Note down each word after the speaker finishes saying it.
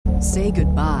Say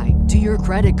goodbye to your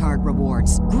credit card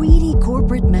rewards. Greedy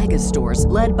corporate mega stores,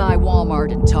 led by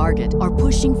Walmart and Target, are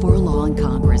pushing for a law in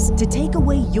Congress to take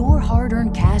away your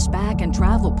hard-earned cash back and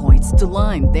travel points to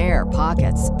line their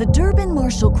pockets. The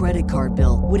Durbin-Marshall credit card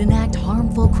bill would enact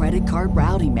harmful credit card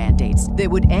routing mandates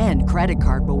that would end credit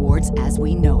card rewards as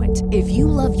we know it. If you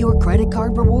love your credit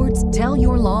card rewards, tell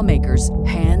your lawmakers,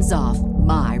 hands off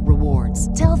my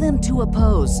rewards. Tell them to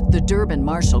oppose the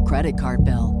Durbin-Marshall credit card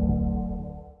bill.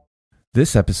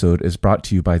 This episode is brought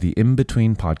to you by the In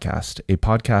Between Podcast, a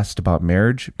podcast about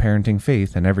marriage, parenting,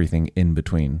 faith, and everything in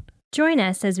between. Join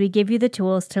us as we give you the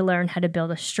tools to learn how to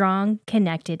build a strong,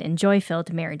 connected, and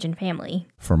joy-filled marriage and family.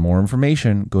 For more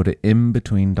information, go to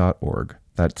inbetween.org.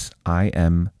 That's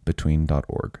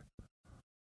imbetween.org.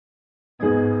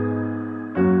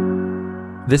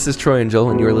 This is Troy and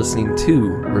Joel, and you're listening to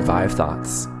Revive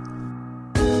Thoughts.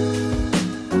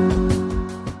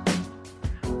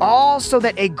 All so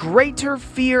that a greater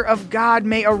fear of God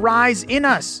may arise in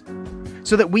us,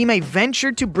 so that we may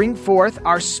venture to bring forth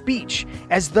our speech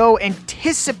as though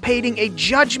anticipating a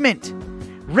judgment,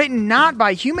 written not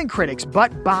by human critics,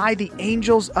 but by the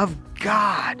angels of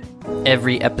God.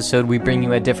 Every episode, we bring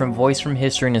you a different voice from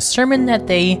history and a sermon that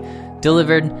they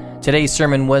delivered. Today's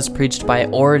sermon was preached by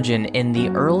Origen in the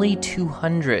early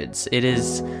 200s. It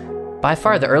is by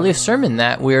far the earliest sermon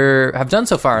that we have done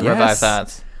so far in Revive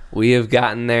Thoughts. We have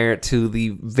gotten there to the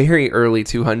very early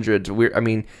 200s.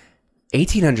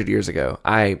 1800 years ago.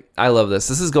 I love this.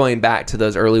 This is going back to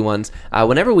those early ones.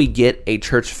 Whenever we get a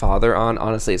church father on,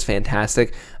 honestly, it's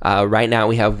fantastic. Right now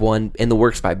we have one in the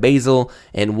works by Basil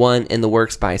and one in the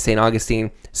works by St.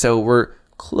 Augustine. So we're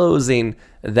closing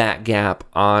that gap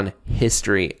on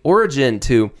history. Origen,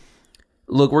 too.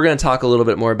 Look, we're going to talk a little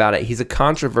bit more about it. He's a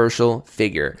controversial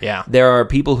figure. Yeah. There are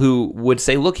people who would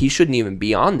say, look, he shouldn't even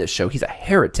be on this show. He's a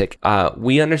heretic.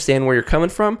 We understand where you're coming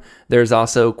from. There's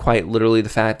also quite literally the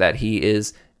fact that he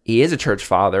is a church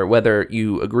father, whether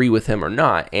you agree with him or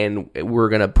not. And we're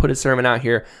going to put a sermon out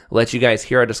here, let you guys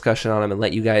hear our discussion on him, and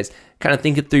let you guys kind of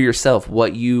think it through yourself,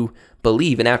 what you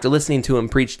believe. And after listening to him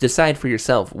preach, decide for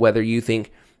yourself whether you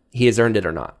think he has earned it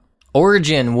or not.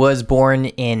 Origen was born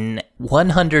in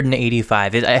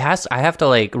 185. I have to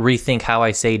rethink how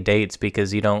I say dates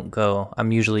because you don't go.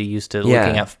 I'm usually used to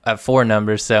looking at four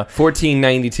numbers. So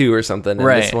 1492 or something. And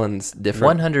right. This one's different.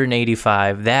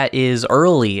 185. That is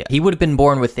early. He would have been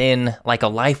born within a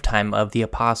lifetime of the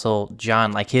Apostle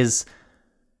John. Like his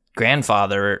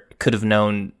grandfather could have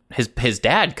known. His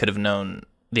dad could have known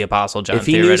the Apostle John. If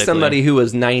he knew somebody who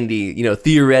was 90,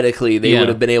 theoretically they would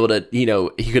have been able to,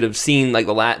 he could have seen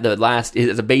the last,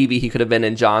 as a baby, he could have been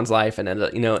in John's life. And,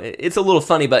 it's a little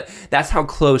funny, but that's how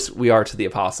close we are to the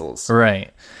apostles.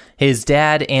 Right. His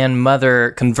dad and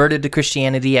mother converted to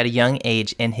Christianity at a young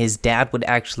age, and his dad would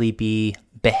actually be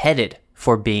beheaded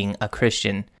for being a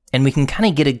Christian. And we can kind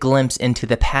of get a glimpse into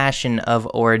the passion of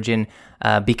Origen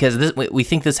because we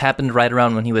think this happened right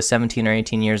around when he was 17 or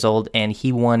 18 years old, and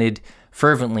he wanted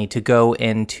fervently to go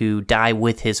and to die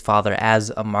with his father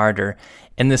as a martyr.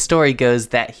 And the story goes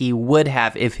that he would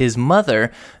have if his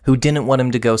mother, who didn't want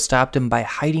him to go, stopped him by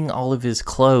hiding all of his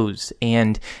clothes.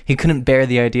 And he couldn't bear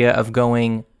the idea of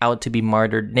going out to be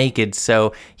martyred naked,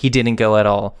 so he didn't go at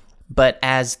all. But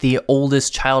as the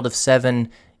oldest child of 7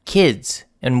 kids,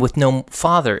 and with no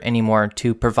father anymore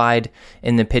to provide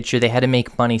in the picture, they had to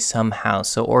make money somehow.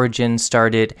 So Origen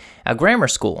started a grammar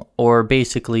school, or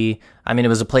basically, it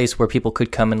was a place where people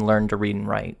could come and learn to read and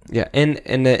write. Yeah, and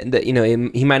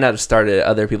he might not have started it.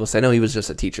 Other people say, no, he was just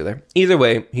a teacher there. Either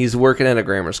way, he's working at a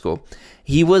grammar school.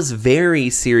 He was very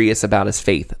serious about his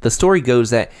faith. The story goes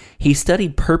that he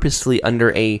studied purposely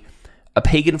under a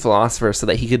pagan philosopher so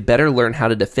that he could better learn how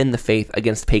to defend the faith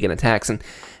against pagan attacks. And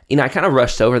I kind of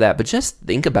rushed over that, but just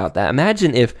think about that.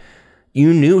 Imagine if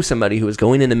you knew somebody who was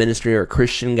going into ministry or a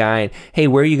Christian guy, and, hey,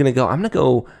 where are you going to go? I'm going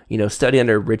to go, study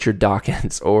under Richard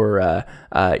Dawkins or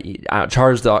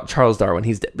Charles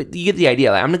Darwin. But you get the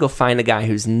idea. I'm going to go find a guy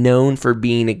who's known for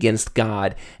being against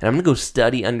God, and I'm going to go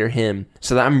study under him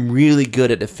so that I'm really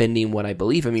good at defending what I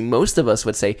believe. Most of us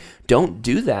would say, don't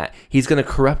do that. He's going to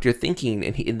corrupt your thinking,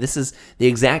 and this is the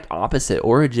exact opposite.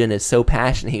 Origen is so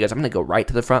passionate. He goes, I'm going to go right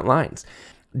to the front lines.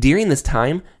 During this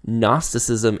time,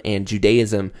 Gnosticism and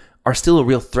Judaism are still a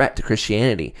real threat to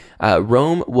Christianity.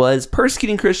 Rome was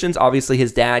persecuting Christians. Obviously,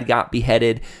 his dad got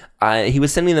beheaded. he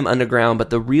was sending them underground, but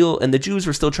the Jews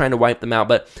were still trying to wipe them out,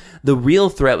 but the real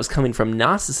threat was coming from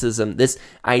Gnosticism, this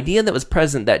idea that was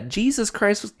present that Jesus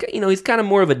Christ was, he's kind of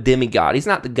more of a demigod. He's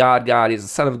not the God, he's the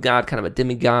Son of God, kind of a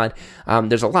demigod.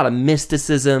 There's a lot of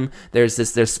mysticism. There's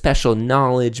special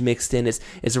knowledge mixed in.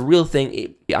 It's a real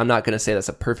thing. I'm not going to say that's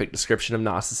a perfect description of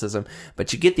Gnosticism,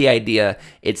 but you get the idea.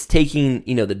 It's taking,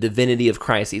 the divinity of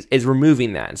Christ, is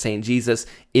removing that and saying Jesus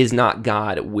is not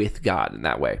God with God in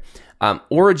that way.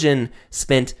 Origen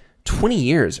spent 20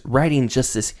 years writing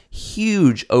just this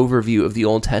huge overview of the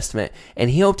Old Testament, and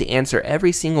he hoped to answer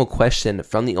every single question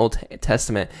from the Old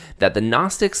Testament that the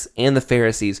Gnostics and the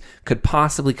Pharisees could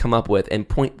possibly come up with and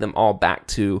point them all back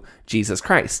to Jesus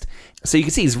Christ. So you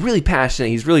can see he's really passionate,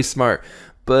 he's really smart.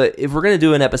 But if we're going to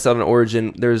do an episode on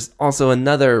Origen, there's also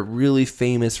another really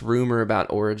famous rumor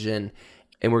about Origen,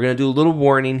 and we're going to do a little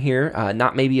warning here,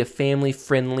 not maybe a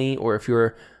family-friendly, or if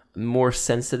you're more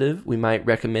sensitive, we might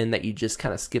recommend that you just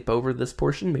kind of skip over this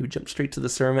portion, maybe jump straight to the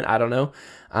sermon, I don't know.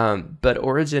 But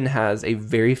Origen has a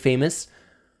very famous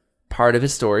part of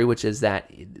his story, which is that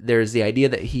there's the idea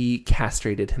that he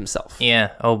castrated himself.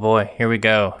 Yeah. Oh boy, here we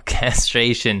go.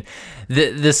 Castration.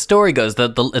 The story goes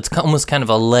that it's almost kind of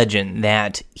a legend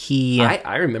that he.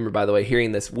 I remember, by the way,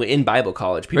 hearing this in Bible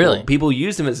college. People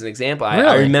used him as an example. Really?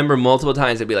 I remember multiple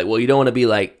times they'd be like, "Well, you don't want to be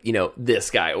like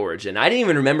this guy Origen." I didn't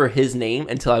even remember his name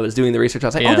until I was doing the research. I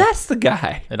was like, "Oh, that's the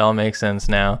guy." It all makes sense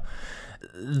now.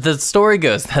 The story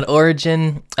goes that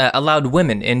Origen allowed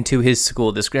women into his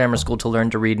school, this grammar school, to learn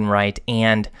to read and write,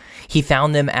 and he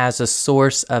found them as a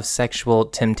source of sexual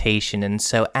temptation. And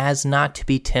so, as not to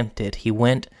be tempted, he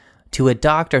went to a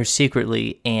doctor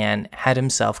secretly and had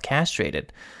himself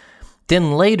castrated.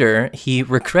 Then later, he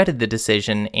regretted the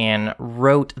decision and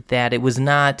wrote that it was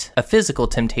not a physical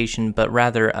temptation, but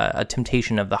rather a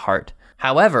temptation of the heart.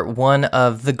 However, one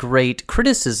of the great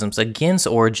criticisms against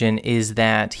Origen is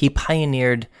that he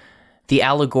pioneered the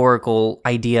allegorical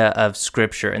idea of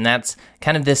Scripture, and that's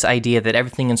kind of this idea that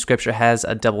everything in Scripture has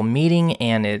a double meaning,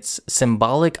 and it's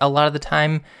symbolic a lot of the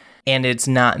time, and it's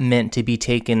not meant to be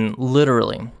taken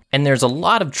literally. And there's a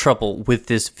lot of trouble with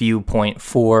this viewpoint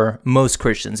for most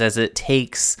Christians, as it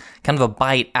takes kind of a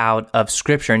bite out of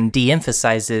Scripture and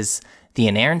de-emphasizes the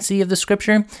inerrancy of the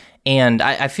Scripture. And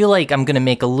I feel like I'm going to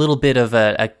make a little bit of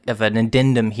an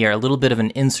addendum here, a little bit of an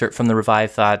insert from the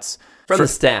Revived Thoughts. From the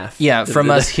staff. Yeah,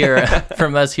 from us here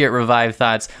at Revived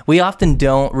Thoughts. We often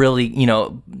don't really,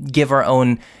 give our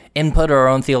own input or our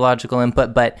own theological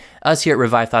input, but us here at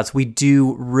Revived Thoughts, we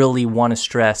do really want to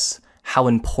stress how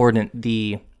important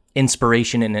the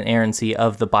inspiration and inerrancy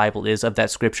of the Bible is, of that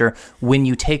Scripture. When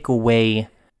you take away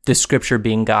the Scripture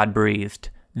being God-breathed,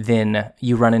 then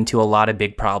you run into a lot of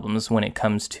big problems when it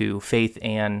comes to faith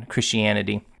and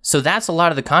Christianity. So that's a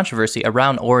lot of the controversy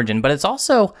around Origen, but it's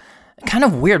also kind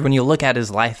of weird when you look at his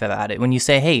life about it. When you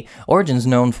say, hey, Origen's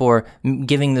known for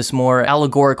giving this more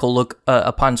allegorical look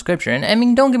upon Scripture. And I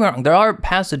mean, don't get me wrong, there are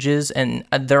passages and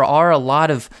there are a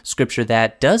lot of Scripture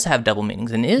that does have double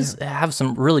meanings and have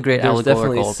some really great There's allegorical...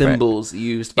 definitely symbols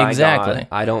used by Exactly. God.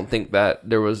 I don't think that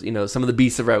there was, some of the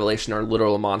beasts of Revelation are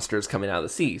literal monsters coming out of the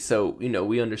sea. So,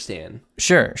 we understand.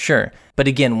 Sure. But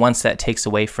again, once that takes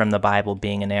away from the Bible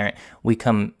being inerrant, we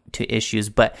come to issues.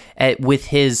 But with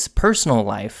his personal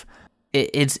life,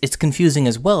 it's confusing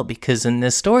as well, because in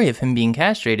this story of him being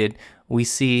castrated, we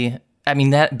see,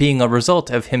 that being a result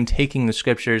of him taking the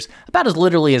Scriptures about as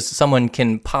literally as someone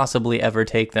can possibly ever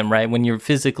take them, right? When you're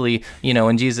physically,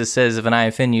 when Jesus says, if an eye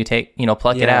offend you,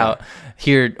 pluck it out.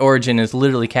 Here, Origen is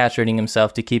literally castrating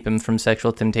himself to keep him from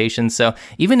sexual temptation. So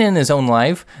even in his own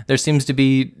life, there seems to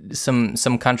be some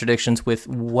contradictions with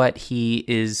what he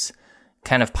is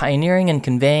kind of pioneering and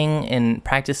conveying and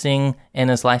practicing in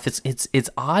his life. It's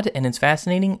odd and it's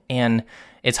fascinating, and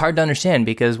it's hard to understand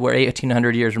because we're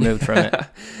 1,800 years removed from it.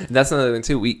 That's another thing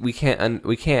too. We can't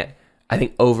I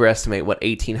think overestimate what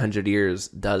 1,800 years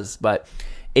does, but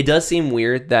it does seem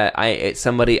weird that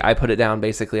I put it down.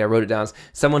 Basically, I wrote it down as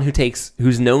someone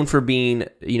who's known for being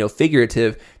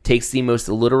figurative takes the most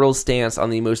literal stance on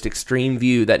the most extreme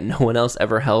view that no one else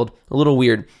ever held. A little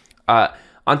weird.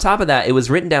 On top of that, it was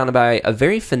written down by a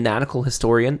very fanatical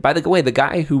historian. By the way, the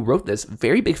guy who wrote this,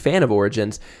 very big fan of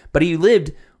Origen's, but he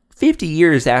lived 50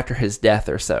 years after his death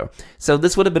or so. So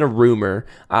this would have been a rumor.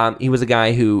 He was a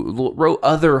guy who wrote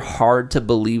other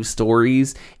hard-to-believe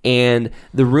stories, and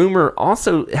the rumor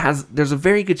also there's a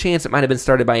very good chance it might have been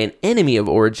started by an enemy of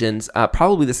Origen's,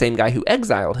 probably the same guy who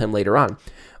exiled him later on.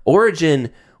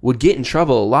 Origen would get in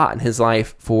trouble a lot in his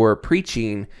life for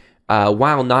preaching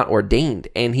while not ordained,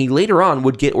 and he later on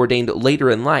would get ordained later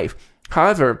in life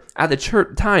However, at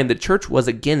the time, the church was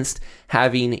against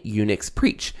having eunuchs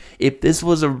preach. If this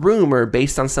was a rumor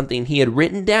based on something he had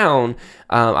written down,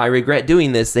 I regret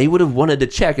doing this, they would have wanted to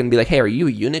check and be like, hey, are you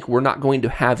a eunuch? We're not going to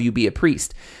have you be a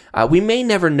priest. We may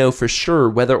never know for sure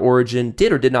whether Origen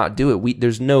did or did not do it. We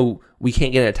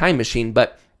can't get in a time machine,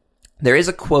 but there is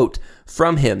a quote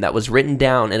from him that was written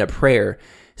down in a prayer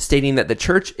stating that the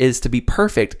church is to be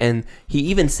perfect, and he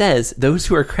even says those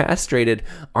who are castrated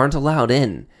aren't allowed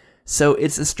in. So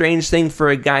it's a strange thing for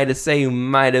a guy to say who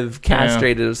might have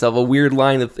castrated himself. A weird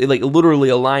line of, like, literally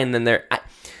a line in there.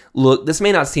 Look, this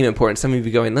may not seem important. Some of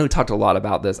you going, no, we talked a lot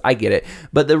about this. I get it.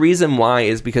 But the reason why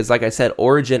is because, like I said,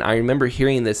 Origen, I remember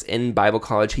hearing this in Bible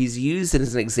college. He's used it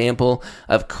as an example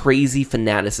of crazy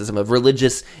fanaticism, of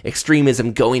religious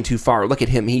extremism going too far. Look at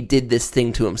him. He did this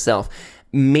thing to himself.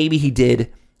 Maybe he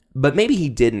did, but maybe he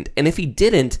didn't. And if he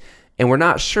didn't, and we're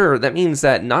not sure, that means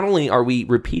that not only are we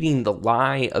repeating the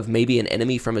lie of maybe an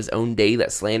enemy from his own day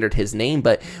that slandered his name,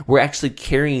 but we're actually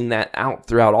carrying that out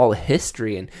throughout all of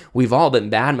history. And we've all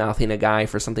been bad-mouthing a guy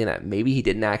for something that maybe he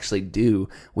didn't actually do.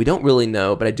 We don't really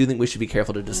know, but I do think we should be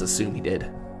careful to just assume he did.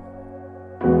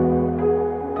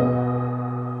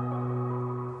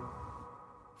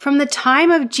 From the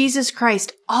time of Jesus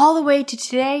Christ all the way to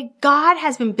today, God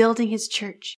has been building his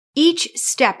church. Each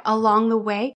step along the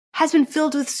way has been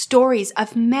filled with stories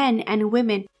of men and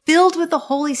women filled with the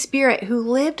Holy Spirit who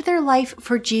lived their life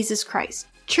for Jesus Christ.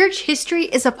 Church History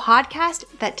is a podcast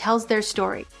that tells their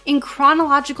story. In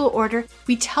chronological order,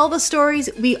 we tell the stories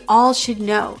we all should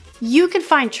know. You can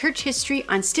find Church History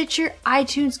on Stitcher,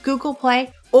 iTunes, Google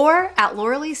Play, or at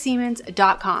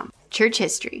lauraleesiemens.com. Church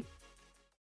History.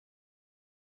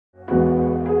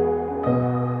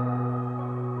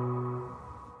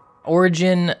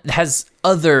 Origen has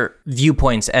other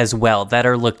viewpoints as well that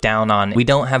are looked down on. We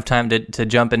don't have time to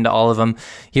jump into all of them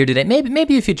here today.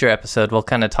 Maybe a future episode we'll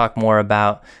kind of talk more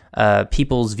about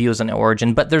people's views on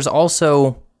Origen, but there's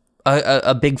also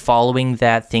a big following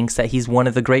that thinks that he's one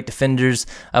of the great defenders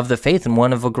of the faith and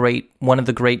one of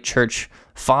the great church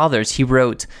fathers. He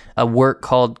wrote a work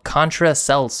called Contra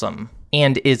Celsum,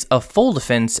 and is a full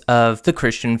defense of the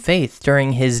Christian faith.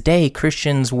 During his day,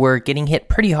 Christians were getting hit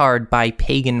pretty hard by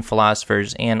pagan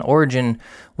philosophers, and Origen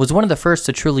was one of the first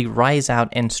to truly rise out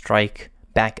and strike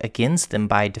back against them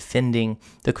by defending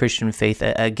the Christian faith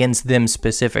against them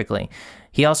specifically.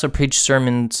 He also preached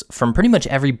sermons from pretty much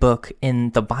every book in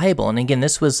the Bible, and again,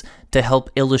 this was to help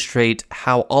illustrate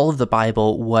how all of the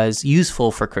Bible was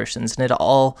useful for Christians, and it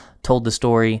all told the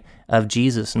story of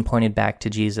Jesus and pointed back to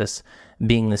Jesus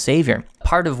being the Savior.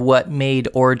 Part of what made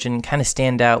Origen kind of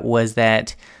stand out was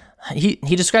that he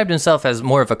described himself as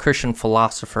more of a Christian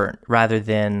philosopher rather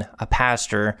than a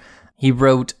pastor. He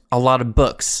wrote a lot of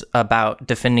books about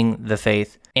defending the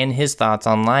faith and his thoughts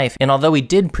on life. And although he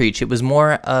did preach, it was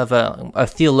more of a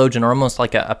theologian or almost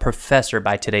like a professor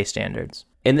by today's standards.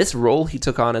 In this role he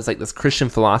took on as like this Christian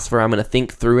philosopher, I'm going to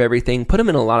think through everything, put him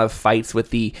in a lot of fights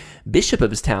with the bishop of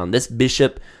his town. This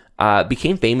bishop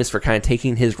became famous for kind of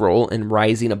taking his role and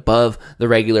rising above the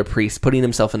regular priest, putting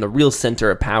himself in the real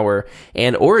center of power.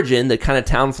 And Origen, the kind of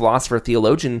town philosopher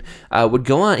theologian, would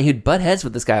go on, he'd butt heads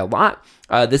with this guy a lot.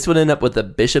 This would end up with the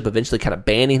bishop eventually kind of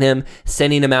banning him,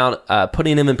 sending him out,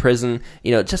 putting him in prison,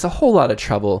 just a whole lot of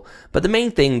trouble. But the main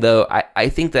thing, though, I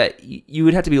think that you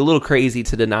would have to be a little crazy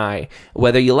to deny,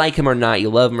 whether you like him or not,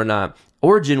 you love him or not,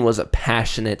 Origen was a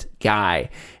passionate guy.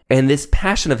 And this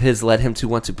passion of his led him to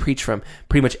want to preach from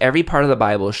pretty much every part of the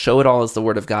Bible, show it all as the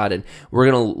Word of God. And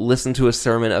we're going to listen to a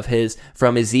sermon of his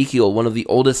from Ezekiel, one of the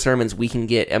oldest sermons we can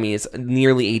get. I mean, it's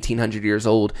nearly 1,800 years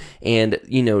old. And,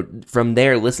 from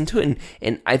there, listen to it.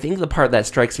 And I think the part that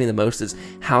strikes me the most is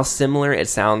how similar it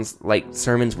sounds like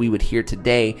sermons we would hear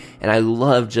today. And I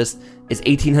love it's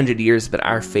 1,800 years, but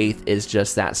our faith is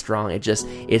just that strong.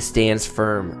 It stands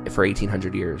firm for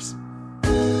 1,800 years.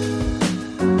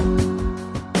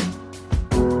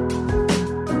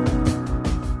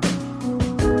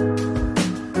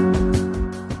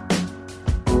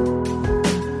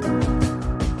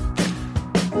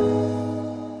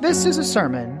 This is a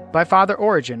sermon by Father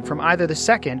Origen from either the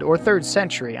 2nd or 3rd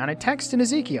century on a text in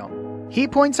Ezekiel. He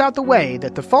points out the way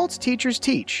that the false teachers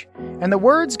teach, and the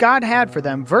words God had for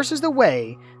them versus the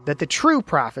way that the true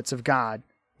prophets of God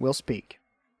will speak.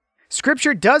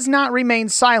 Scripture does not remain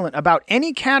silent about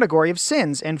any category of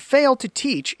sins and fail to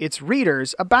teach its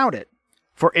readers about it.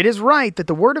 For it is right that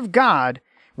the Word of God,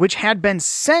 which had been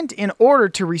sent in order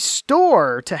to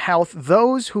restore to health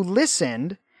those who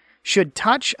listened, should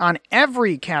touch on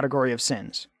every category of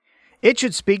sins. It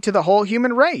should speak to the whole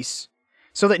human race,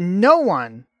 so that no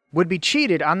one would be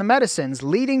cheated on the medicines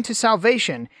leading to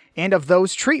salvation and of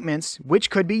those treatments which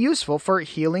could be useful for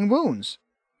healing wounds.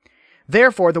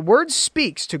 Therefore, the word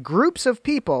speaks to groups of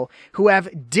people who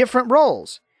have different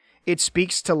roles. It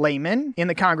speaks to laymen in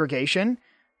the congregation,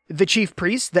 the chief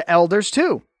priests, the elders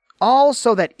too, all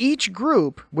so that each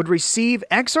group would receive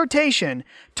exhortation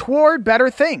toward better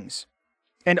things,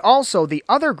 and also the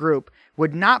other group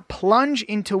would not plunge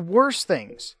into worse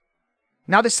things.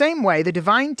 Now, the same way, the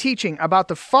divine teaching about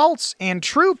the false and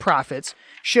true prophets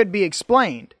should be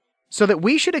explained, so that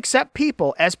we should accept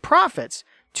people as prophets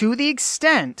to the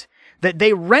extent that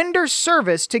they render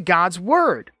service to God's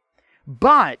word.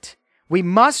 But we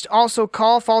must also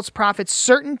call false prophets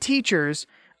certain teachers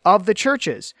of the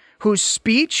churches, whose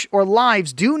speech or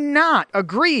lives do not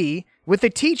agree with the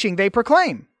teaching they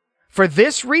proclaim. For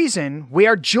this reason, we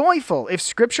are joyful if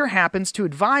Scripture happens to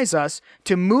advise us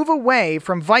to move away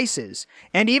from vices,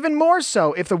 and even more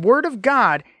so if the Word of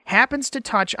God happens to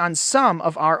touch on some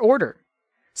of our order,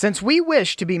 since we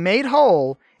wish to be made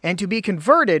whole and to be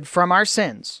converted from our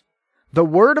sins. The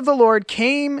word of the Lord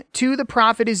came to the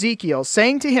prophet Ezekiel,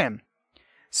 saying to him,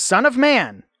 Son of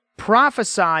man,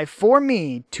 prophesy for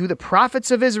me to the prophets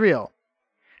of Israel.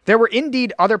 There were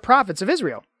indeed other prophets of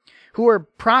Israel, who were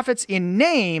prophets in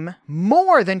name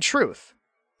more than truth.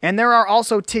 And there are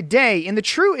also today in the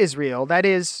true Israel, that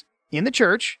is, in the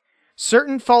church,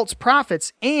 certain false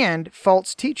prophets and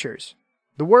false teachers.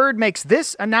 The word makes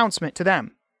this announcement to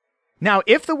them. Now,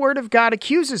 if the word of God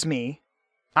accuses me,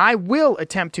 I will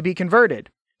attempt to be converted.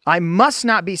 I must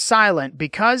not be silent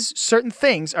because certain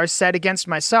things are said against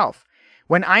myself,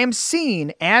 when I am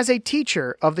seen as a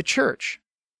teacher of the church.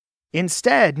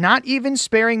 Instead, not even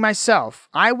sparing myself,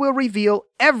 I will reveal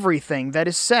everything that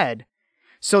is said,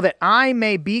 so that I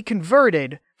may be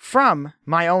converted from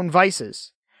my own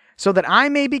vices, so that I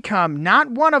may become not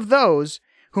one of those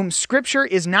whom Scripture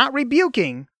is not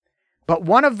rebuking, but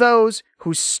one of those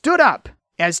who stood up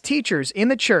as teachers in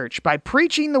the church by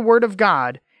preaching the word of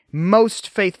God most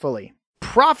faithfully.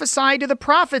 Prophesy to the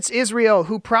prophets, Israel,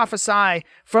 who prophesy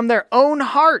from their own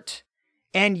heart,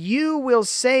 and you will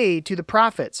say to the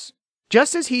prophets,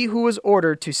 just as he who was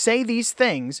ordered to say these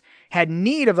things had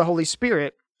need of the Holy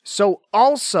Spirit, so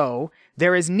also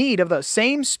there is need of the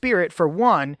same Spirit for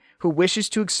one who wishes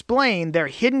to explain their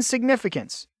hidden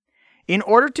significance, in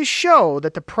order to show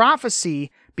that the prophecy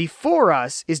before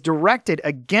us is directed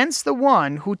against the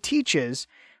one who teaches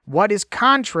what is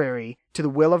contrary to the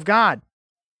will of God.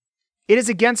 It is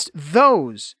against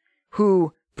those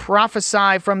who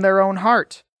prophesy from their own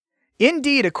heart.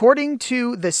 Indeed, according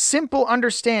to the simple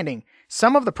understanding,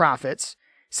 some of the prophets,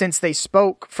 since they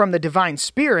spoke from the divine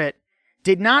Spirit,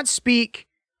 did not speak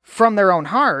from their own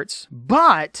hearts,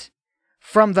 but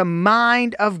from the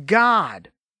mind of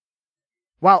God.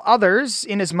 While others,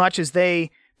 inasmuch as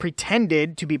they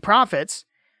pretended to be prophets,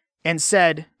 and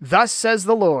said, Thus says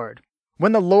the Lord,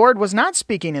 when the Lord was not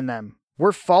speaking in them,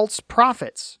 were false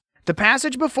prophets. The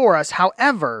passage before us,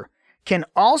 however, can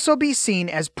also be seen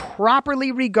as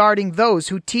properly regarding those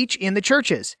who teach in the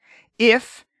churches,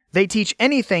 if they teach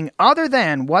anything other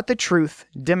than what the truth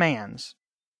demands.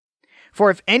 For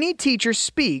if any teacher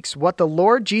speaks what the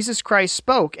Lord Jesus Christ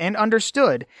spoke and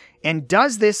understood, and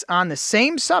does this on the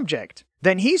same subject,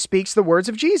 then he speaks the words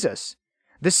of Jesus,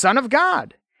 the Son of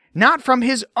God, not from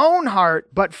his own heart,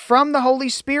 but from the Holy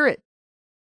Spirit.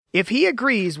 If he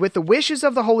agrees with the wishes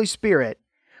of the Holy Spirit,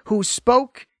 who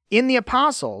spoke in the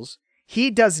apostles,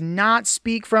 he does not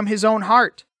speak from his own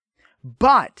heart,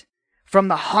 but from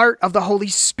the heart of the Holy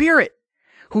Spirit,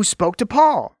 who spoke to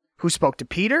Paul, who spoke to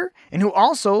Peter, and who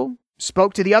also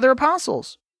spoke to the other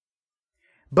apostles.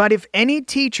 But if any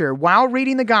teacher, while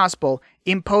reading the gospel,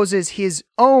 imposes his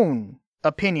own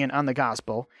opinion on the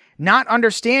gospel, not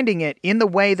understanding it in the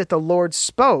way that the Lord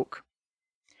spoke,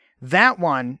 that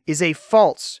one is a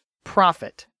false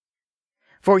prophet.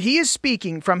 For he is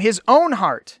speaking from his own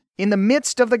heart in the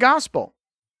midst of the gospel.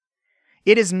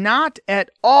 It is not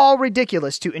at all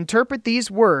ridiculous to interpret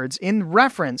these words in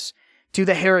reference to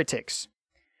the heretics,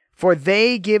 for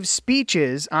they give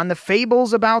speeches on the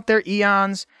fables about their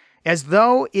eons as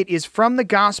though it is from the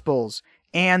Gospels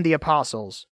and the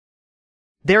Apostles.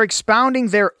 They're expounding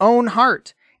their own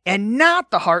heart and not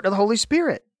the heart of the Holy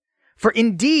Spirit. For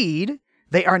indeed,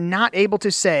 they are not able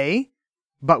to say,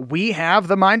 but we have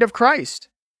the mind of Christ,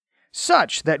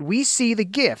 such that we see the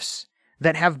gifts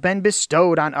that have been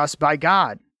bestowed on us by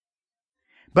God.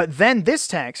 But then this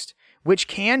text, which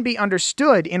can be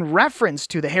understood in reference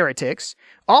to the heretics,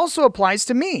 also applies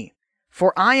to me,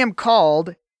 for I am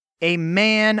called a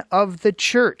man of the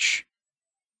church.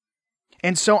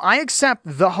 And so I accept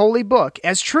the holy book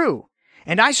as true,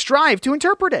 and I strive to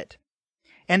interpret it.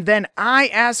 And then I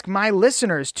ask my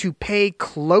listeners to pay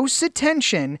close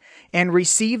attention and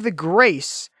receive the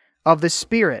grace of the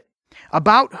Spirit,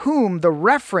 about whom the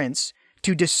reference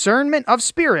to discernment of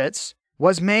spirits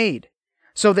was made,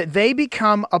 so that they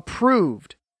become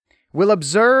approved, will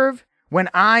observe when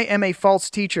I am a false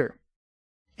teacher,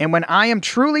 and when I am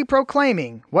truly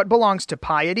proclaiming what belongs to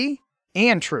piety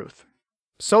and truth.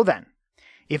 So then,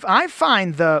 if I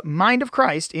find the mind of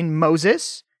Christ in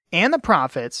Moses and the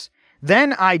prophets,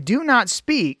 then I do not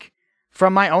speak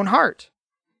from my own heart.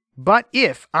 But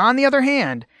if, on the other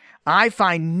hand, I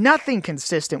find nothing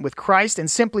consistent with Christ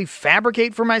and simply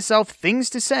fabricate for myself things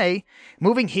to say,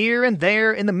 moving here and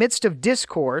there in the midst of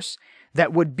discourse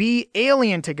that would be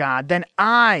alien to God, then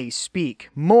I speak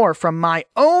more from my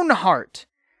own heart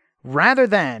rather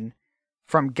than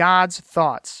from God's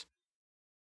thoughts.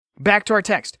 Back to our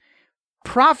text.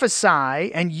 Prophesy,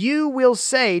 and you will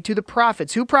say to the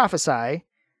prophets who prophesy,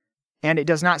 and it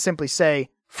does not simply say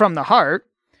from the heart,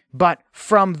 but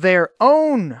from their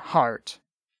own heart.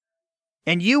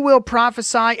 And you will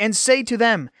prophesy and say to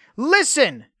them,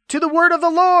 listen to the word of the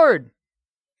Lord.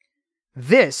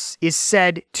 This is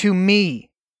said to me.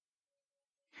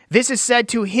 This is said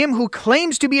to him who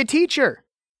claims to be a teacher.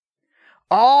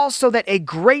 All so that a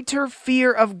greater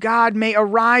fear of God may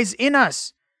arise in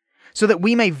us, so that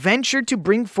we may venture to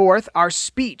bring forth our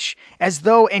speech as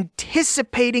though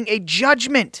anticipating a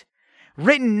judgment,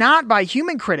 written not by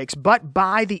human critics, but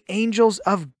by the angels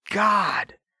of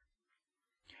God.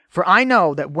 For I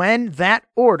know that when that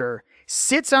order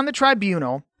sits on the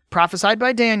tribunal, prophesied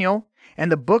by Daniel,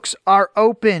 and the books are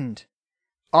opened,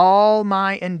 all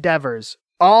my endeavors,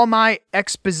 all my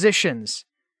expositions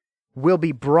will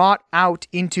be brought out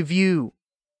into view,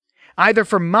 either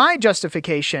for my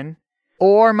justification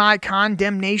or my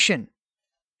condemnation.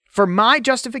 For my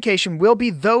justification will be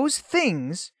those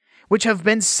things which have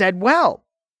been said well,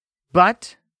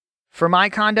 but for my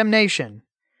condemnation,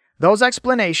 those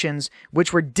explanations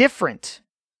which were different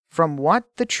from what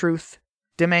the truth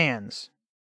demands.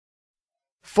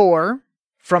 For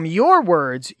from your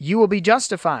words you will be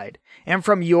justified, and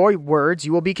from your words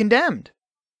you will be condemned.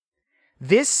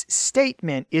 This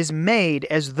statement is made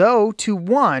as though to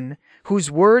one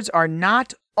whose words are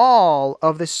not all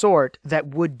of the sort that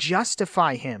would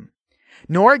justify him,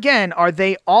 nor again are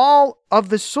they all of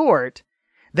the sort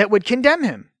that would condemn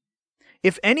him.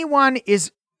 If anyone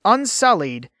is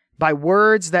unsullied by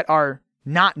words that are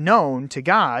not known to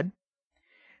God,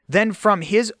 then from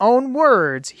his own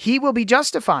words he will be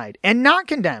justified and not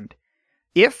condemned.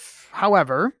 If,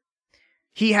 however,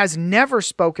 he has never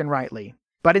spoken rightly,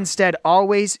 but instead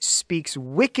always speaks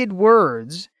wicked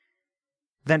words,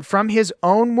 then from his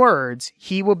own words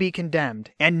he will be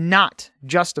condemned and not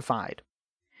justified.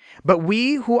 But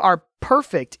we who are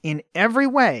perfect in every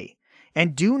way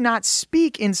and do not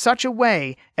speak in such a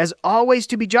way as always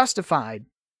to be justified,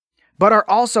 but are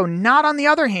also not, on the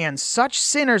other hand, such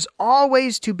sinners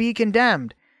always to be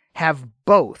condemned, have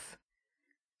both,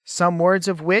 some words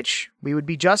of which we would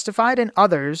be justified and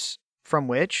others from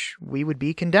which we would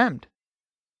be condemned.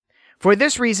 For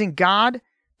this reason, God,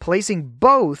 placing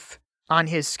both on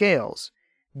his scales,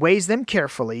 weighs them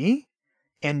carefully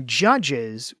and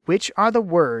judges which are the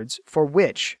words for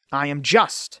which I am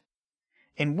just,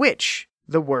 and which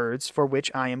the words for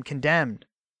which I am condemned.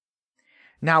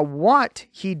 Now what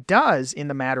he does in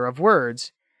the matter of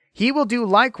words, he will do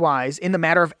likewise in the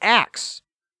matter of acts.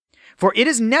 For it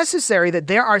is necessary that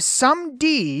there are some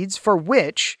deeds for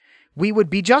which we would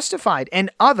be justified, and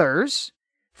others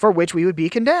for which we would be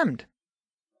condemned.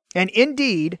 And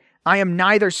indeed, I am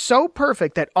neither so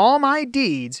perfect that all my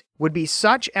deeds would be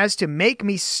such as to make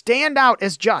me stand out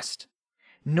as just,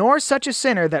 nor such a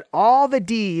sinner that all the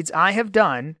deeds I have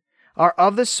done are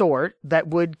of the sort that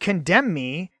would condemn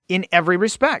me in every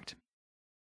respect.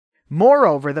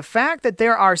 Moreover, the fact that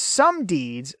there are some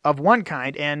deeds of one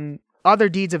kind and other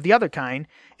deeds of the other kind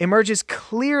emerges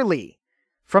clearly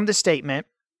from the statement,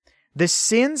 the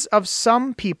sins of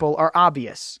some people are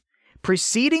obvious,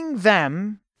 preceding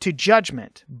them to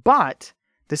judgment, but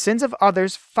the sins of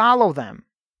others follow them.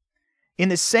 In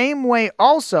the same way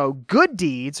also, good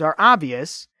deeds are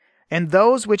obvious, and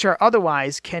those which are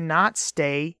otherwise cannot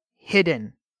stay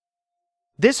hidden.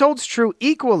 This holds true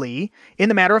equally in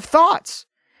the matter of thoughts.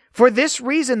 For this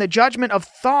reason, the judgment of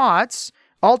thoughts,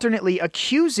 alternately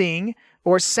accusing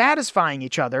or satisfying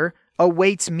each other,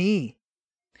 awaits me,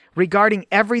 regarding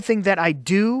everything that I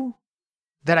do,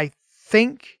 that I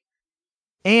think,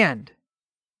 and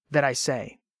that I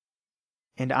say.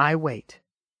 And I wait.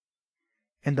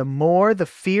 And the more the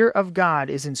fear of God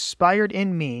is inspired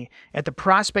in me at the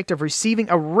prospect of receiving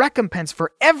a recompense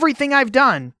for everything I've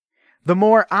done, the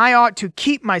more I ought to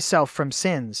keep myself from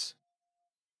sins.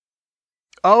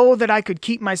 Oh, that I could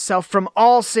keep myself from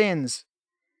all sins!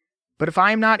 But if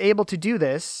I am not able to do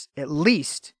this, at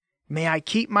least may I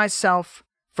keep myself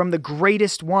from the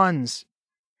greatest ones.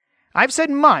 I've said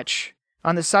much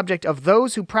on the subject of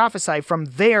those who prophesy from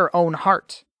their own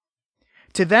heart.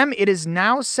 To them it is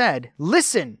now said,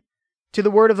 listen to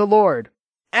the word of the Lord.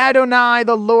 Adonai,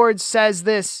 the Lord, says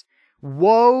this,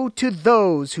 woe to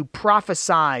those who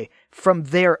prophesy from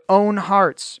their own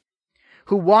hearts,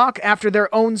 who walk after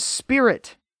their own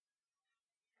spirit.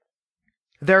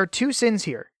 There are two sins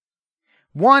here,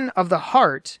 one of the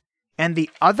heart and the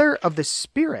other of the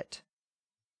spirit.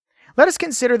 Let us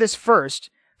consider this first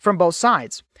from both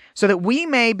sides, so that we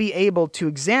may be able to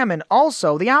examine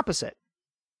also the opposite.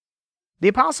 The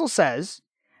apostle says,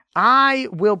 I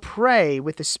will pray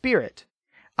with the spirit.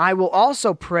 I will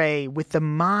also pray with the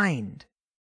mind.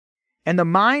 And the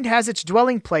mind has its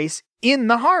dwelling place in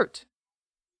the heart.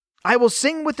 I will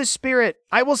sing with the spirit.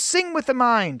 I will sing with the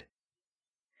mind.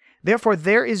 Therefore,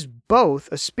 there is both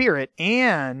a spirit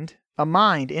and a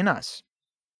mind in us.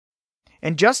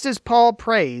 And just as Paul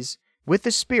prays with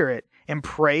the spirit and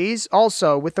prays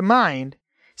also with the mind,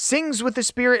 sings with the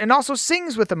spirit and also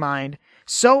sings with the mind,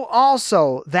 so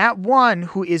also that one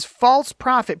who is false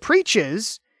prophet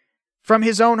preaches from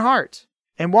his own heart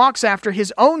and walks after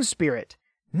his own spirit,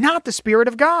 not the Spirit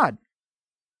of God.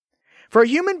 For a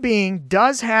human being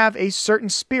does have a certain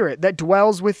spirit that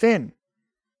dwells within,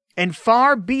 and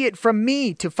far be it from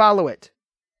me to follow it.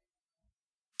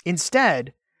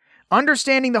 Instead,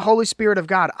 understanding the Holy Spirit of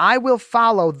God, I will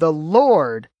follow the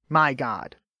Lord my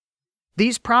God.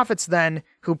 These prophets then,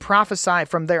 who prophesy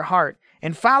from their heart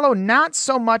and follow not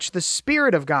so much the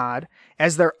Spirit of God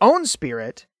as their own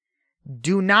spirit,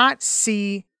 do not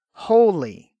see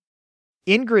holy.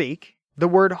 In Greek, the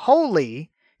word holy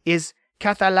is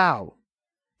kathalau,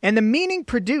 and the meaning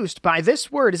produced by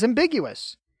this word is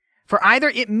ambiguous, for either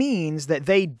it means that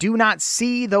they do not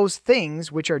see those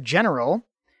things which are general,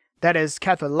 that is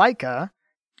kathalaika,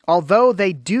 although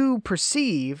they do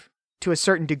perceive to a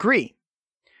certain degree,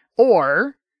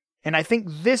 or, and I think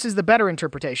this is the better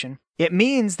interpretation, it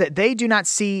means that they do not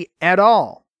see at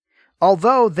all,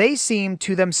 although they seem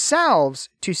to themselves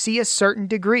to see a certain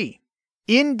degree.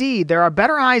 Indeed, there are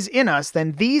better eyes in us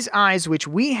than these eyes which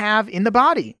we have in the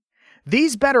body.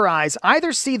 These better eyes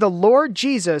either see the Lord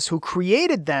Jesus who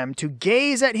created them to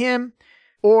gaze at him,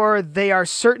 or they are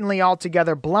certainly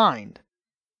altogether blind.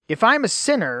 If I am a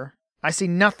sinner, I see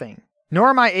nothing, nor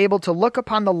am I able to look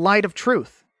upon the light of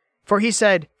truth. For he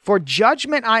said, for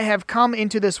judgment I have come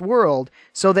into this world,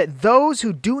 so that those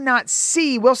who do not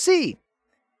see will see,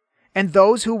 and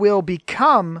those who will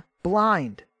become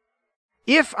blind.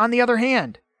 If, on the other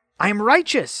hand, I am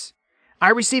righteous, I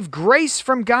receive grace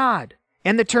from God,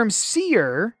 and the term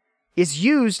seer is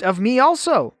used of me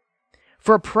also.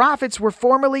 For prophets were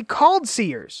formerly called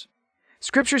seers.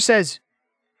 Scripture says,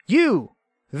 you,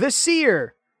 the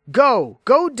seer, go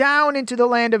down into the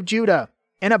land of Judah,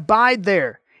 and abide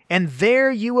there, and there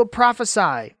you will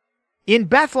prophesy. In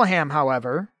Bethlehem,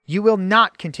 however, you will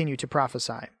not continue to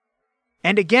prophesy.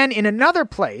 And again, in another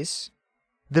place,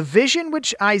 the vision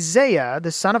which Isaiah,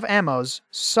 the son of Amoz,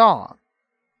 saw.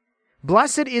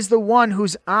 Blessed is the one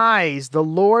whose eyes the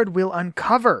Lord will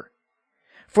uncover,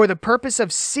 for the purpose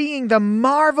of seeing the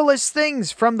marvelous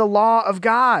things from the law of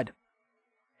God,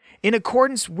 in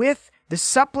accordance with the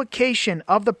supplication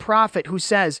of the prophet who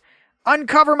says,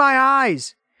 uncover my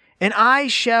eyes, and I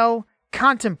shall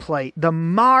contemplate the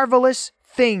marvelous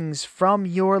things from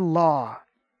your law.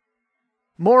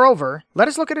 Moreover, let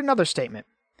us look at another statement,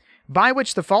 by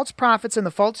which the false prophets and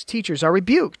the false teachers are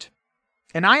rebuked.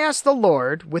 And I ask the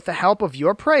Lord, with the help of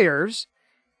your prayers,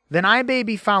 that I may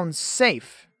be found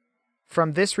safe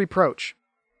from this reproach.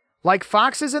 Like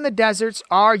foxes in the deserts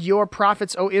are your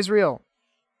prophets, O Israel.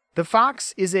 The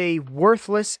fox is a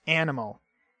worthless animal.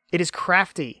 It is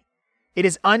crafty. It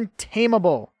is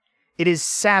untamable. It is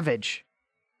savage.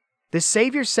 The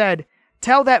Savior said,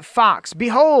 tell that fox,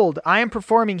 behold, I am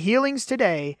performing healings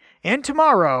today and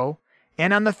tomorrow,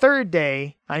 and on the third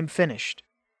day I am finished.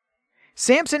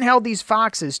 Samson held these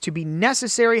foxes to be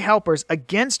necessary helpers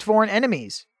against foreign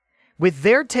enemies, with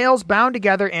their tails bound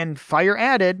together and fire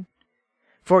added,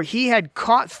 for he had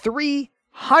caught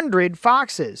 300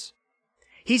 foxes.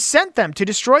 He sent them to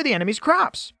destroy the enemy's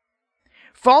crops.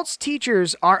 False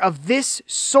teachers are of this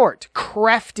sort,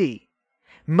 crafty,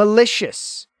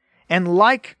 malicious, and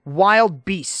like wild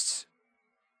beasts.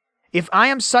 If I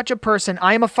am such a person,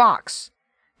 I am a fox,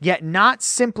 yet not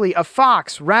simply a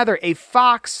fox, rather a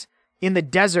fox in the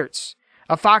deserts,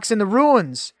 a fox in the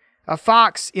ruins, a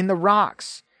fox in the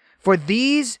rocks. For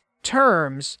these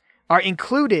terms are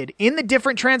included in the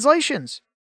different translations.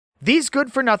 These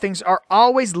good-for-nothings are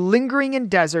always lingering in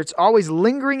deserts, always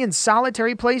lingering in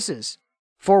solitary places.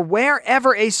 For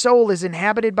wherever a soul is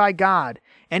inhabited by God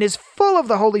and is full of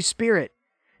the Holy Spirit,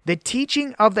 the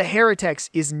teaching of the heretics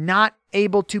is not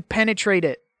able to penetrate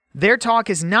it. Their talk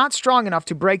is not strong enough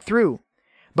to break through.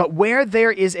 But where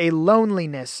there is a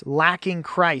loneliness lacking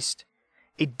Christ,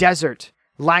 a desert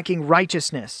lacking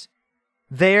righteousness,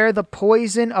 there the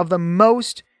poison of the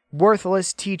most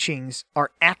worthless teachings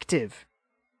are active.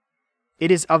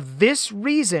 It is of this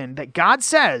reason that God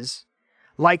says,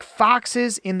 like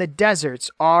foxes in the deserts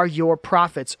are your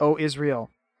prophets, O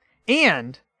Israel.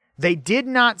 And they did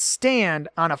not stand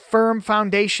on a firm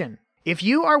foundation. If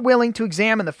you are willing to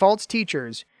examine the false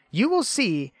teachers, you will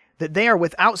see that they are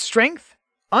without strength,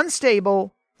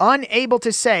 unstable, unable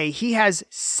to say, He has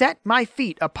set my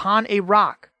feet upon a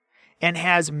rock and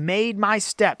has made my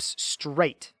steps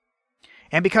straight.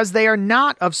 And because they are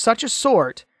not of such a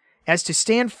sort as to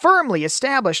stand firmly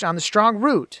established on the strong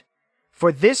root,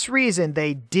 for this reason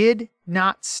they did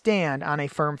not stand on a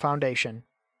firm foundation,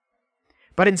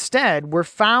 but instead were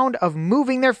found of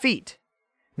moving their feet.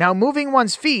 Now, moving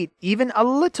one's feet even a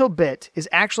little bit is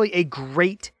actually a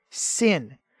great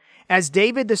sin. As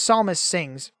David the psalmist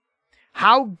sings,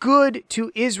 "How good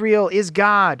to Israel is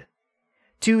God,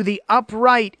 to the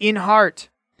upright in heart.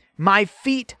 My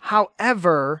feet,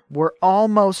 however, were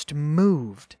almost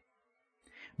moved."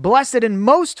 Blessed and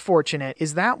most fortunate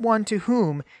is that one to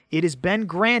whom it has been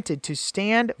granted to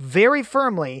stand very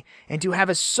firmly and to have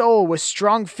a soul with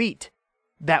strong feet,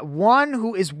 that one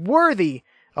who is worthy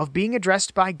of being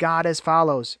addressed by God as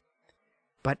follows,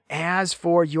 "But as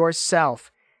for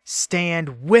yourself,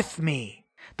 stand with me."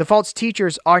 The false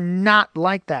teachers are not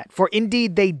like that, for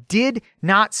indeed they did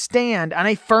not stand on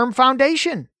a firm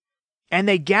foundation, and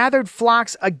they gathered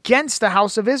flocks against the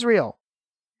house of Israel.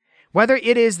 Whether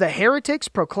it is the heretics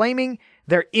proclaiming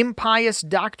their impious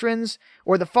doctrines,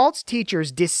 or the false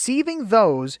teachers deceiving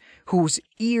those whose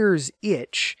ears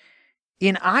itch,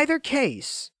 in either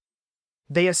case,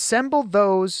 they assemble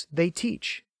those they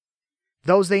teach,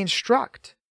 those they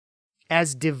instruct,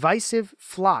 as divisive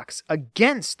flocks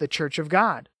against the church of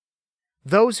God.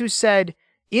 Those who said,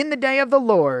 "In the day of the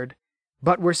Lord,"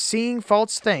 but were seeing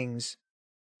false things,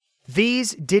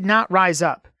 these did not rise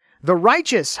up. The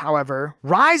righteous, however,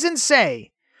 rise and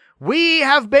say, "We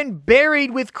have been buried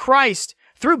with Christ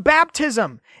through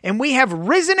baptism, and we have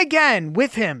risen again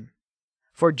with him.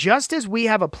 For just as we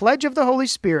have a pledge of the Holy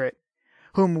Spirit,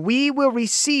 whom we will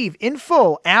receive in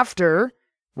full after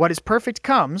what is perfect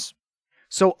comes,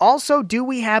 so also do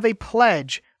we have a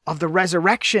pledge of the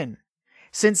resurrection,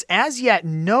 since as yet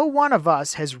no one of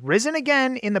us has risen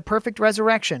again in the perfect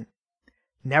resurrection.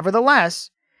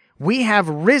 Nevertheless, we have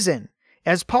risen,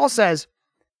 as Paul says,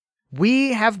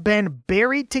 we have been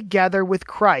buried together with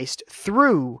Christ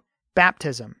through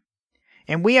baptism,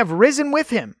 and we have risen with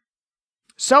him.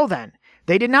 So then,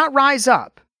 they did not rise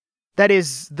up. That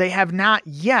is, they have not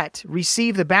yet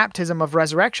received the baptism of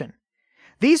resurrection.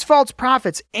 These false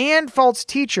prophets and false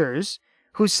teachers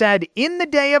who said, "In the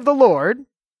day of the Lord,"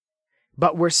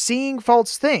 but were seeing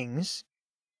false things,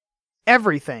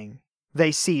 everything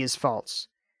they see is false,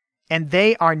 and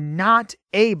they are not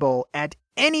able at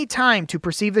any time to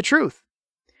perceive the truth.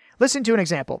 Listen to an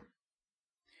example.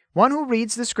 One who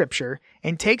reads the scripture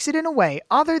and takes it in a way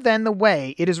other than the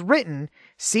way it is written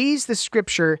sees the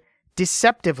scripture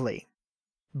deceptively.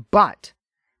 But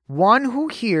one who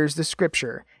hears the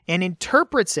scripture and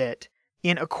interprets it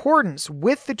in accordance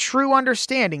with the true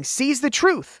understanding sees the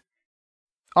truth.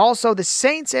 Also, the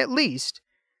saints, at least,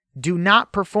 do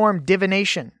not perform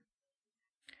divination,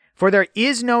 for there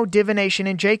is no divination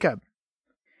in Jacob.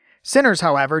 Sinners,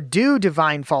 however, do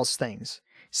divine false things,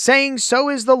 saying, "So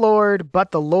is the Lord,"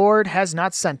 but the Lord has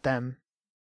not sent them.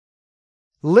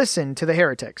 Listen to the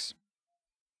heretics.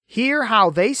 Hear how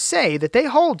they say that they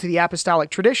hold to the apostolic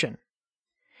tradition.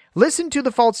 Listen to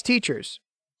the false teachers.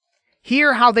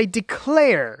 Hear how they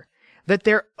declare that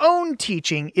their own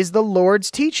teaching is the Lord's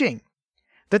teaching,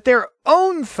 that their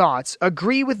own thoughts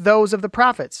agree with those of the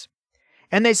prophets.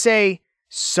 And they say,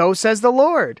 "So says the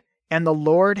Lord," and the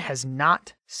Lord has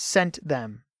not sent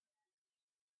them.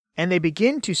 And they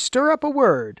begin to stir up a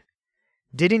word.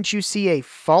 Didn't you see a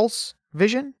false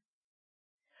vision?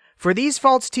 For these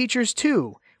false teachers,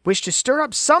 too, wish to stir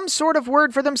up some sort of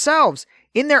word for themselves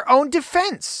in their own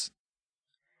defense.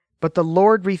 But the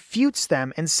Lord refutes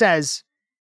them and says,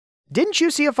 "Didn't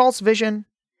you see a false vision?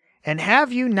 And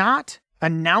have you not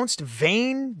announced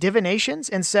vain divinations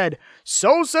and said,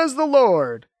 'So says the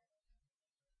Lord,'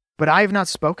 but I have not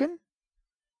spoken?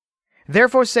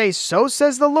 Therefore say, so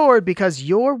says the Lord, because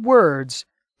your words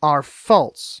are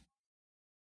false.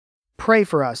 Pray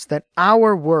for us that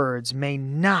our words may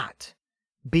not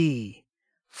be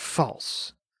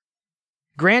false.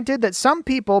 Granted that some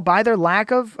people, by their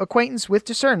lack of acquaintance with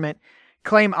discernment,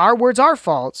 claim our words are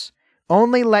false,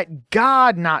 only let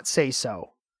God not say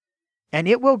so, and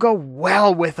it will go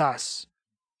well with us.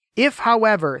 If,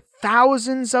 however,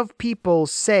 thousands of people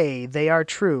say they are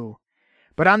true,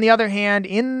 but on the other hand,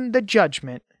 in the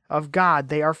judgment of God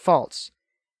they are false,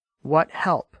 what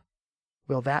help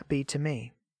will that be to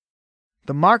me?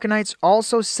 The Marcionites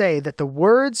also say that the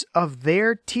words of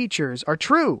their teachers are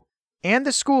true, and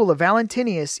the school of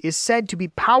Valentinius is said to be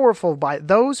powerful by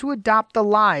those who adopt the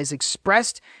lies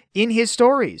expressed in his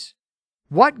stories.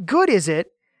 What good is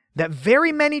it that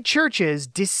very many churches,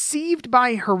 deceived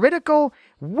by heretical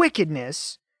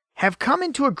wickedness, have come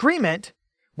into agreement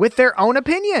with their own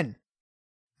opinion?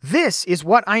 This is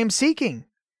what I am seeking,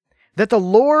 that the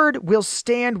Lord will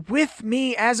stand with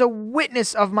me as a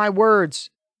witness of my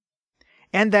words,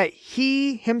 and that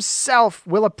he himself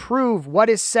will approve what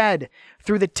is said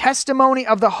through the testimony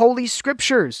of the Holy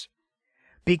Scriptures.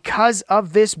 Because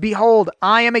of this, behold,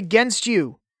 I am against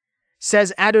you,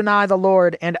 says Adonai the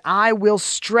Lord, and I will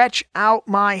stretch out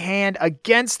my hand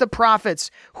against the prophets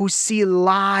who see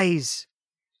lies.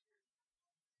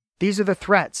 These are the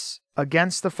threats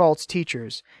against the false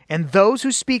teachers and those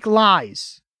who speak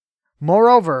lies.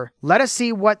 Moreover, let us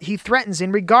see what he threatens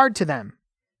in regard to them.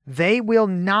 They will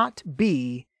not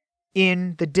be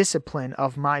in the discipline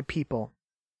of my people.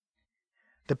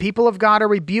 The people of God are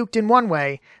rebuked in one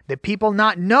way, the people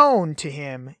not known to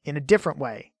him in a different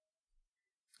way.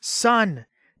 Son,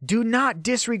 do not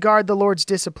disregard the Lord's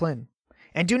discipline,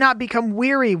 and do not become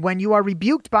weary when you are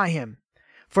rebuked by him.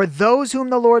 For those whom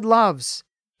the Lord loves,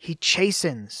 he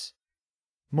chastens.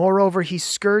 Moreover, he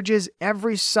scourges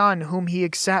every son whom he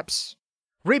accepts.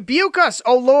 Rebuke us,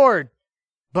 O Lord,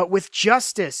 but with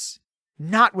justice,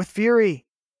 not with fury.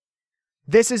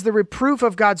 This is the reproof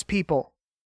of God's people.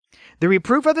 The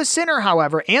reproof of the sinner,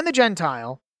 however, and the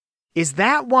Gentile, is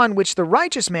that one which the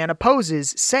righteous man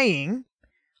opposes, saying,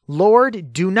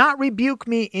 Lord, do not rebuke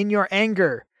me in your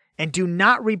anger, and do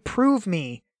not reprove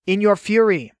me in your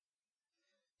fury.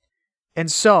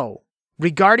 And so,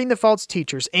 regarding the false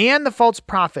teachers and the false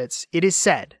prophets, it is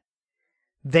said,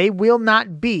 they will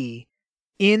not be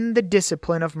in the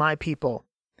discipline of my people,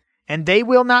 and they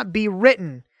will not be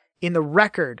written in the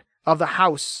record of the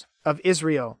house of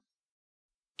Israel.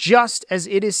 Just as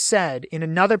it is said in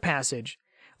another passage,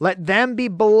 let them be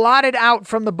blotted out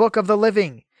from the book of the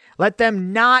living. Let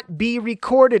them not be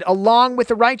recorded along with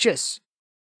the righteous.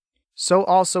 So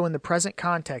also in the present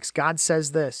context, God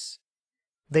says this,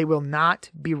 they will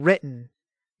not be written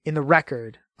in the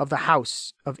record of the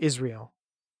house of Israel,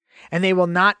 and they will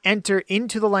not enter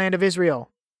into the land of Israel.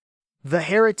 The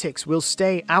heretics will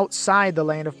stay outside the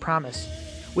land of promise,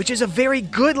 which is a very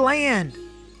good land,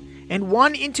 and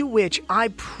one into which I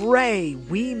pray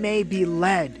we may be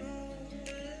led,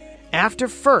 after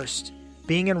first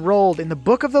being enrolled in the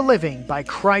book of the living by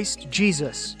Christ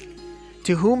Jesus,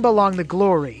 to whom belong the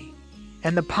glory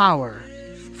and the power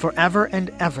forever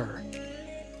and ever.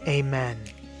 Amen.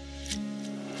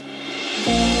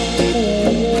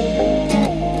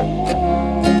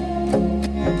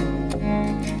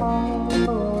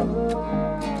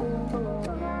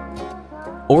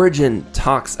 Origen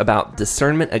talks about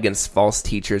discernment against false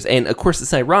teachers, and of course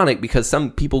it's ironic because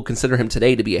some people consider him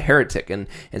today to be a heretic, and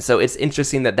so it's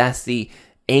interesting that that's the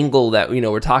angle that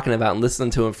we're talking about and listening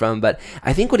to him from. But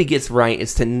I think what he gets right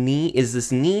is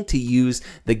this need to use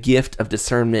the gift of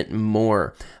discernment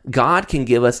more. God can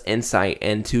give us insight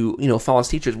into false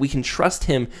teachers. We can trust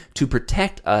him to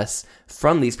protect us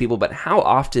from these people, but how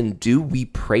often do we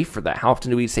pray for that? How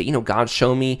often do we say, God,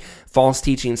 show me false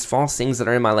teachings, false things that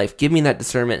are in my life. Give me that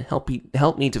discernment.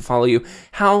 Help me to follow you.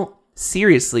 How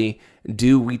seriously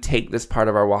do we take this part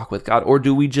of our walk with God, or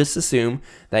do we just assume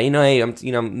that hey,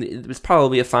 it's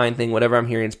probably a fine thing. Whatever I'm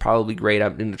hearing is probably great.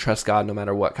 I'm going to trust God no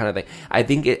matter what kind of thing. I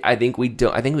think we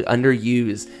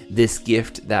underuse this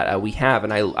gift that we have,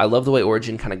 and I love the way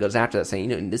Origen kind of goes after that,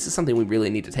 saying this is something we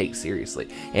really need to take seriously.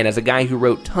 And as a guy who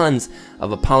wrote tons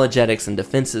of apologetics and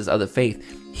defenses of the faith,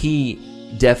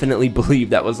 he definitely believed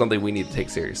that was something we need to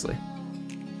take seriously.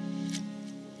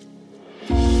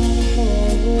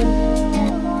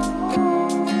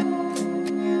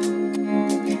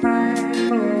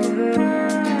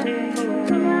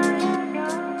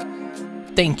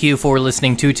 Thank you for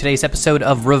listening to today's episode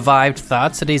of Revived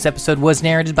Thoughts. Today's episode was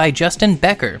narrated by Justin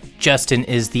Becker. Justin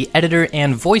is the editor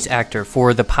and voice actor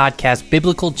for the podcast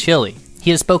Biblical Chili. He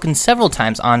has spoken several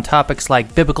times on topics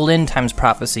like biblical end times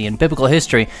prophecy and biblical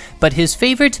history, but his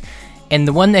favorite, and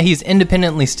the one that he's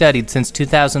independently studied since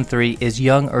 2003, is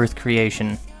young Earth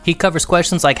creation. He covers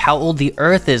questions like how old the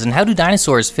Earth is and how do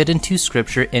dinosaurs fit into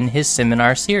Scripture in his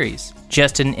seminar series.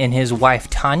 Justin and his wife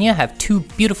Tanya have 2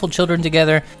 beautiful children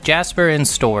together, Jasper and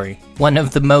Story. One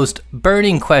of the most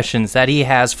burning questions that he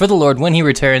has for the Lord when he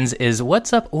returns is,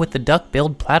 what's up with the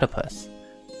duck-billed platypus?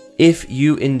 If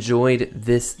you enjoyed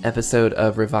this episode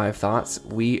of Revive Thoughts,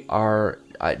 we are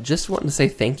just wanting to say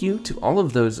thank you to all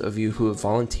of those of you who have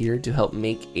volunteered to help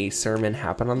make a sermon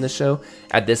happen on this show.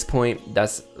 At this point,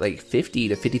 that's like 50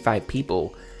 to 55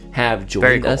 people have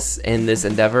joined us in this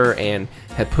endeavor and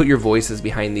have put your voices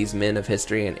behind these men of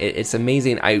history, and it's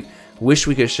amazing. I wish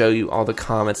we could show you all the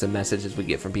comments and messages we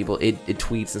get from people. It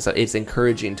tweets and stuff. It's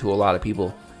encouraging to a lot of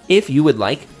people. If you would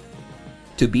like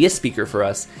to be a speaker for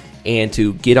us and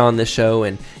to get on the show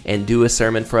and do a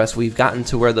sermon for us, we've gotten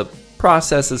to where the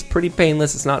process is pretty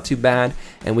painless. It's not too bad,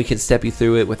 and we can step you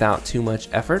through it without too much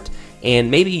effort.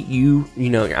 And maybe you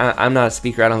know, I'm not a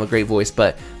speaker, I don't have a great voice,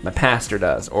 but my pastor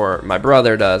does, or my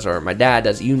brother does, or my dad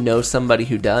does. You know somebody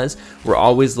who does. We're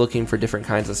always looking for different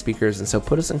kinds of speakers, and so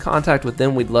put us in contact with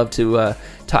them. We'd love to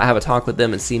have a talk with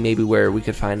them and see maybe where we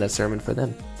could find a sermon for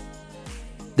them.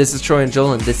 This is Troy and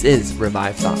Joel, and this is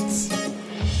Revive Thoughts.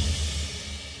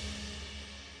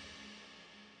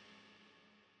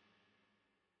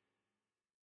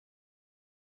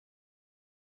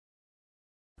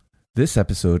 This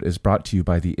episode is brought to you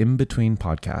by the In Between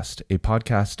Podcast, a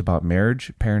podcast about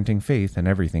marriage, parenting, faith, and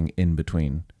everything in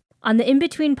between. On the In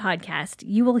Between podcast,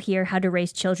 you will hear how to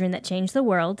raise children that change the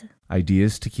world,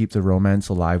 Ideas to keep the romance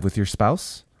alive with your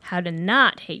spouse, how to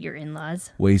not hate your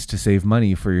in-laws, ways to save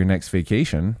money for your next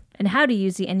vacation, and how to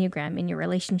use the Enneagram in your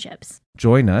relationships.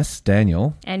 Join us,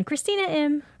 Daniel, And Christina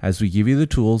M. as we give you the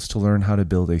tools to learn how to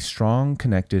build a strong,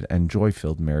 connected, and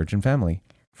joy-filled marriage and family.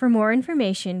 For more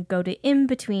information, go to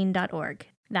inbetween.org.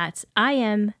 That's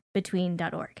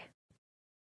imbetween.org.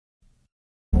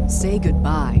 Say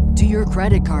goodbye to your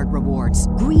credit card rewards.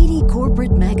 Greedy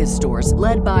corporate mega stores,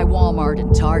 led by Walmart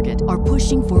and Target, are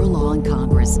pushing for a law in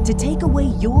Congress to take away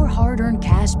your hard-earned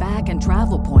cash back and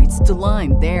travel points to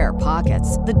line their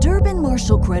pockets. The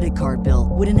Durbin-Marshall credit card bill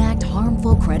would enact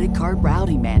harmful credit card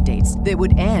routing mandates that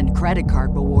would end credit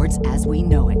card rewards as we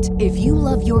know it. If you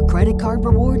love your credit card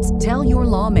rewards, tell your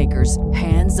lawmakers,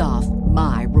 hands off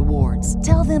my rewards.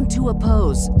 Tell them to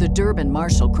oppose the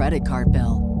Durbin-Marshall credit card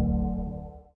bill.